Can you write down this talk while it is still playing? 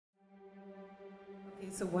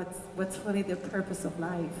So what's really the purpose of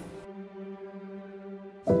life?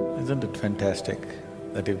 Isn't it fantastic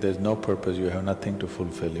that if there's no purpose, you have nothing to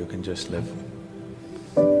fulfill, you can just live?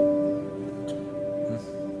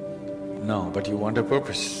 No, but you want a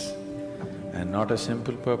purpose, and not a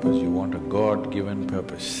simple purpose, you want a God-given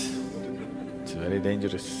purpose. It's very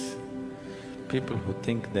dangerous. People who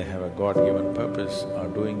think they have a God-given purpose are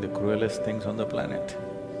doing the cruelest things on the planet.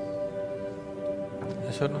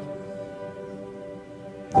 Yes or no?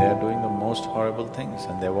 They are doing the most horrible things,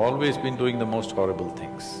 and they've always been doing the most horrible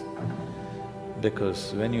things.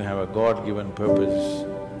 Because when you have a God-given purpose,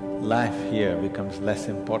 life here becomes less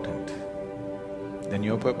important than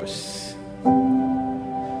your purpose.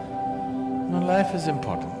 No, life is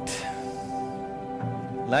important.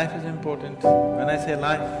 Life is important. When I say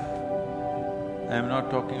life, I am not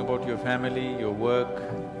talking about your family, your work,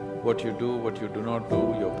 what you do, what you do not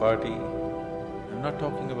do, your party. I'm not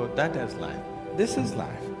talking about that as life. This is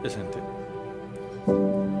life, isn't it?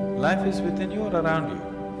 Life is within you or around you.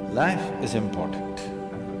 Life is important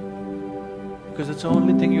because it's the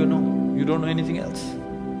only thing you know. You don't know anything else.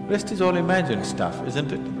 Rest is all imagined stuff,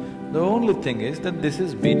 isn't it? The only thing is that this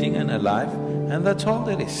is beating and alive, and that's all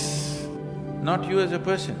there is. Not you as a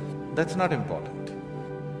person, that's not important.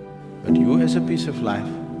 But you as a piece of life,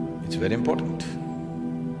 it's very important.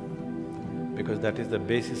 Because that is the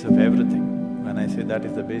basis of everything. When I say that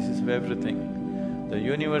is the basis of everything, the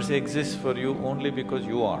universe exists for you only because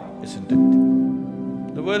you are, isn't it?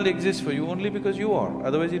 The world exists for you only because you are,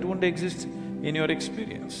 otherwise it wouldn't exist in your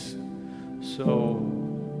experience. So,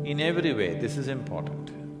 in every way, this is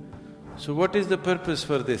important. So what is the purpose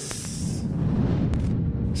for this?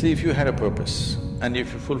 See, if you had a purpose and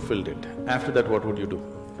if you fulfilled it, after that what would you do?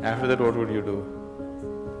 After that what would you do?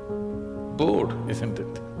 Bored, isn't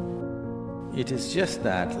it? It is just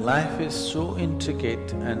that life is so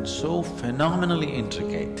intricate and so phenomenally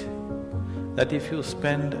intricate that if you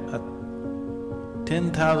spend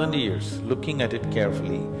 10,000 years looking at it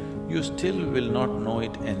carefully, you still will not know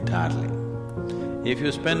it entirely. If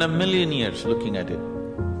you spend 1,000,000 years looking at it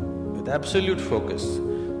with absolute focus,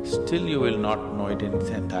 still you will not know it in its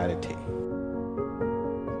entirety.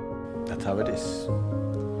 That's how it is.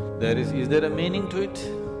 Is there a meaning to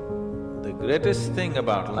it? The greatest thing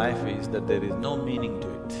about life is that there is no meaning to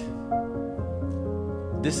it.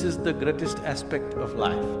 This is the greatest aspect of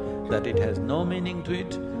life, that it has no meaning to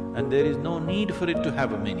it and there is no need for it to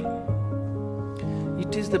have a meaning.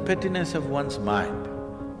 It is the pettiness of one's mind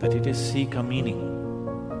that it is seek a meaning,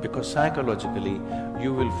 because psychologically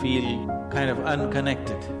you will feel kind of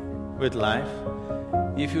unconnected with life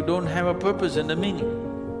if you don't have a purpose and a meaning.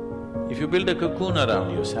 If you build a cocoon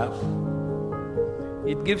around yourself,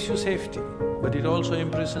 it gives you safety, but it also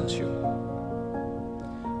imprisons you.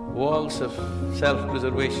 Walls of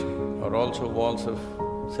self-preservation are also walls of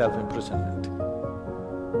self-imprisonment.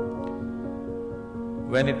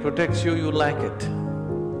 When it protects you, you like it.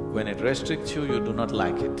 When it restricts you, you do not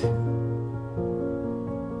like it.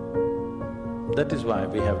 That is why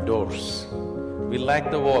we have doors. We like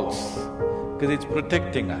the walls because it's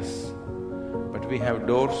protecting us. But we have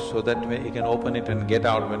doors so that we can open it and get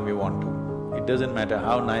out when we want to. It doesn't matter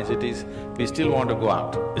how nice it is, we still want to go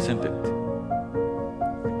out, isn't it?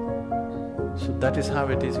 So that is how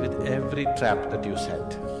it is with every trap that you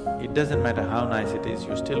set. It doesn't matter how nice it is,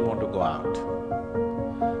 you still want to go out.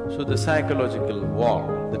 So the psychological wall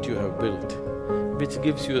that you have built, which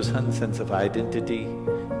gives you some sense of identity,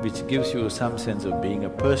 which gives you some sense of being a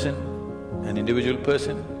person, an individual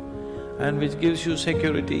person, and which gives you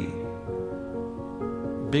security,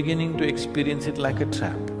 beginning to experience it like a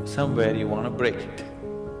trap, somewhere you want to break it.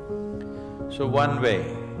 So one way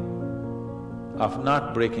of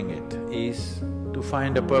not breaking it is to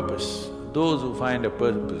find a purpose. Those who find a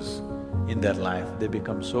purpose in their life, they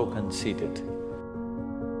become so conceited.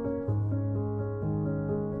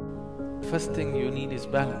 First thing you need is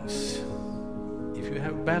balance. If you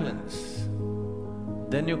have balance,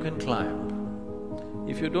 then you can climb.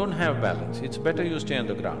 If you don't have balance, it's better you stay on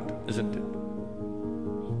the ground, isn't it?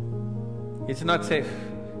 It's not safe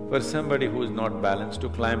for somebody who is not balanced to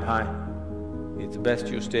climb high. It's best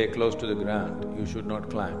you stay close to the ground, you should not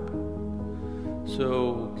climb.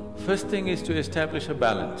 So, first thing is to establish a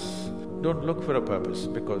balance. Don't look for a purpose,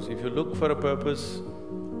 because if you look for a purpose,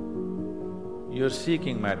 you're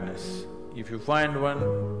seeking madness. If you find one,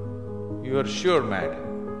 you are sure mad.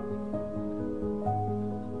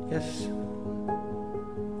 Yes.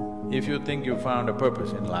 If you think you found a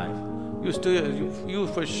purpose in life, you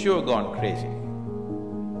for sure gone crazy.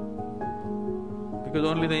 Because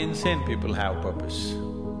only the insane people have purpose.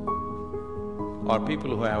 Or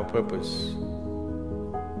people who have purpose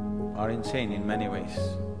are insane in many ways.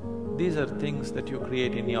 These are things that you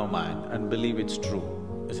create in your mind and believe it's true,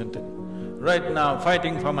 isn't it? Right now,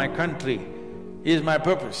 fighting for my country is my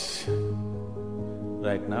purpose.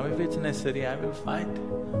 Right now, if it's necessary, I will fight,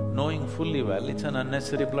 knowing fully well it's an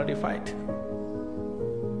unnecessary bloody fight.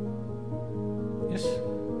 Yes,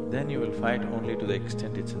 then you will fight only to the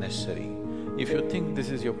extent it's necessary. If you think this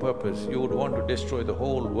is your purpose, you would want to destroy the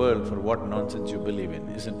whole world for what nonsense you believe in,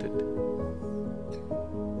 isn't it?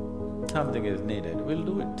 Something is needed, we'll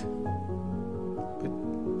do it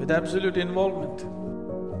with absolute involvement.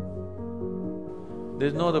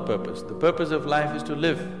 There's no other purpose. The purpose of life is to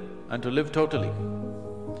live, and to live totally.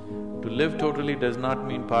 To live totally does not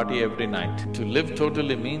mean party every night. To live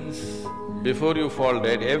totally means before you fall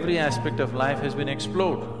dead, every aspect of life has been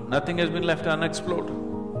explored, nothing has been left unexplored.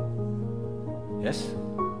 Yes?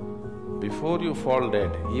 Before you fall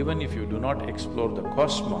dead, even if you do not explore the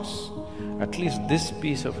cosmos, at least this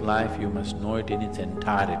piece of life you must know it in its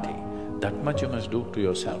entirety. That much you must do to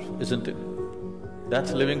yourself, isn't it?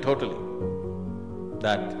 That's living totally.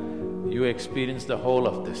 That you experience the whole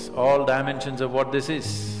of this, all dimensions of what this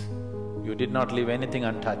is. You did not leave anything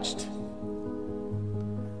untouched.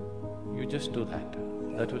 You just do that.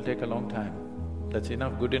 That will take a long time. That's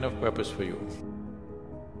enough, good enough purpose for you.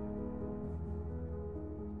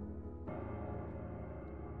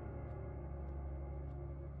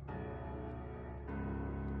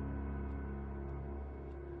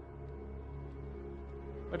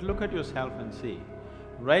 But look at yourself and see,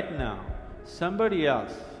 right now, somebody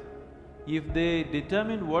else, if they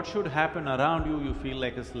determine what should happen around you, you feel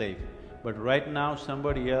like a slave. But right now,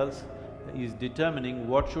 somebody else is determining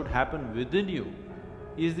what should happen within you.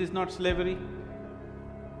 Is this not slavery?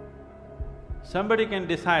 Somebody can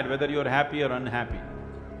decide whether you're happy or unhappy.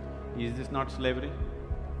 Is this not slavery?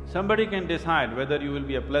 Somebody can decide whether you will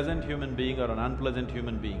be a pleasant human being or an unpleasant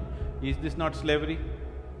human being. Is this not slavery?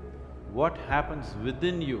 What happens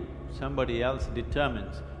within you, somebody else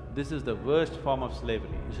determines. This is the worst form of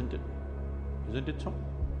slavery, isn't it? Isn't it so?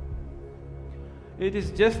 It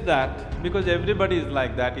is just that because everybody is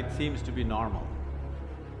like that, it seems to be normal.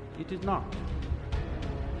 It is not.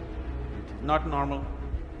 It is not normal.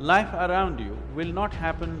 Life around you will not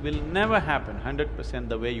happen, will never happen 100%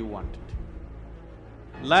 the way you want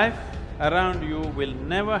it. Life around you will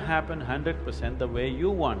never happen 100% the way you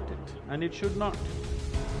want it, and it should not.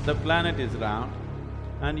 The planet is round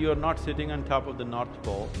and you're not sitting on top of the North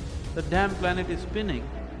Pole, the damn planet is spinning.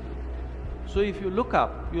 So if you look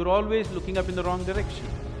up, you're always looking up in the wrong direction.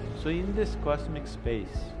 So in this cosmic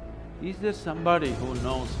space, is there somebody who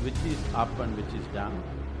knows which is up and which is down?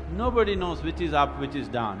 Nobody knows which is up, which is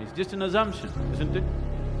down, it's just an assumption, isn't it?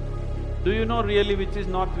 Do you know really which is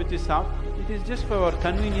north, which is south? It is just for our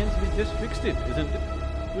convenience, we just fixed it, isn't it?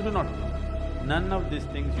 You do not know. None of these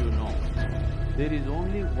things you know. There is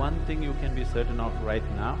only one thing you can be certain of right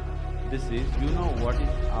now, this is, you know what is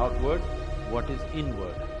outward, what is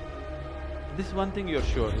inward. This one thing you're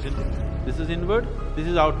sure, isn't it? This is inward, this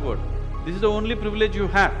is outward. This is the only privilege you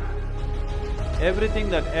have. Everything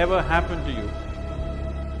that ever happened to you,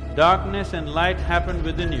 darkness and light happened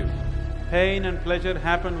within you, pain and pleasure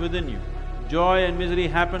happened within you, joy and misery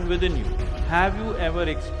happened within you. Have you ever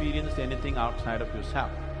experienced anything outside of yourself?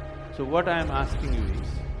 So what I am asking you is,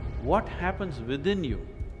 what happens within you?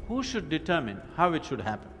 Who should determine how it should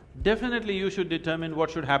happen? Definitely you should determine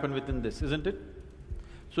what should happen within this, isn't it?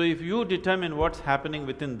 So if you determine what's happening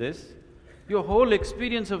within this, your whole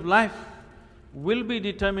experience of life will be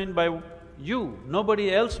determined by you,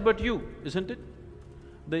 nobody else but you, isn't it?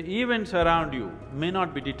 The events around you may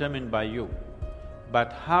not be determined by you,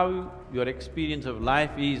 but how your experience of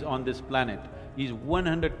life is on this planet is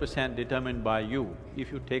 100% determined by you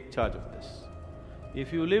if you take charge of this.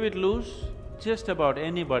 If you leave it loose, just about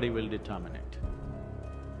anybody will determine it.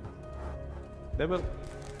 They will.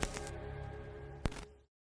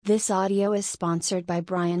 This audio is sponsored by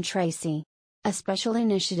Brian Tracy, a special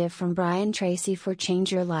initiative from Brian Tracy for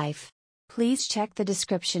Change Your Life. Please check the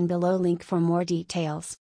description below link for more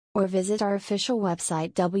details, or visit our official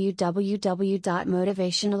website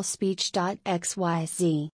www.motivationalspeech.xyz.